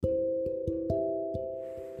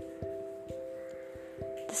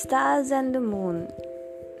The stars and the moon,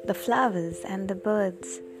 the flowers and the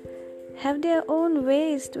birds have their own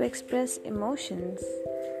ways to express emotions,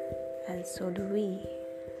 and so do we.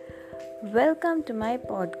 Welcome to my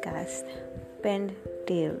podcast, Penned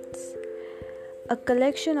Tales, a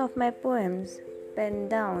collection of my poems penned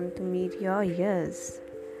down to meet your ears,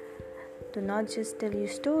 to not just tell you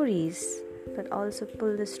stories, but also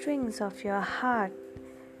pull the strings of your heart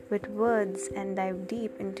with words and dive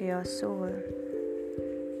deep into your soul.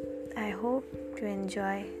 I hope you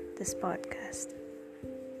enjoy this podcast.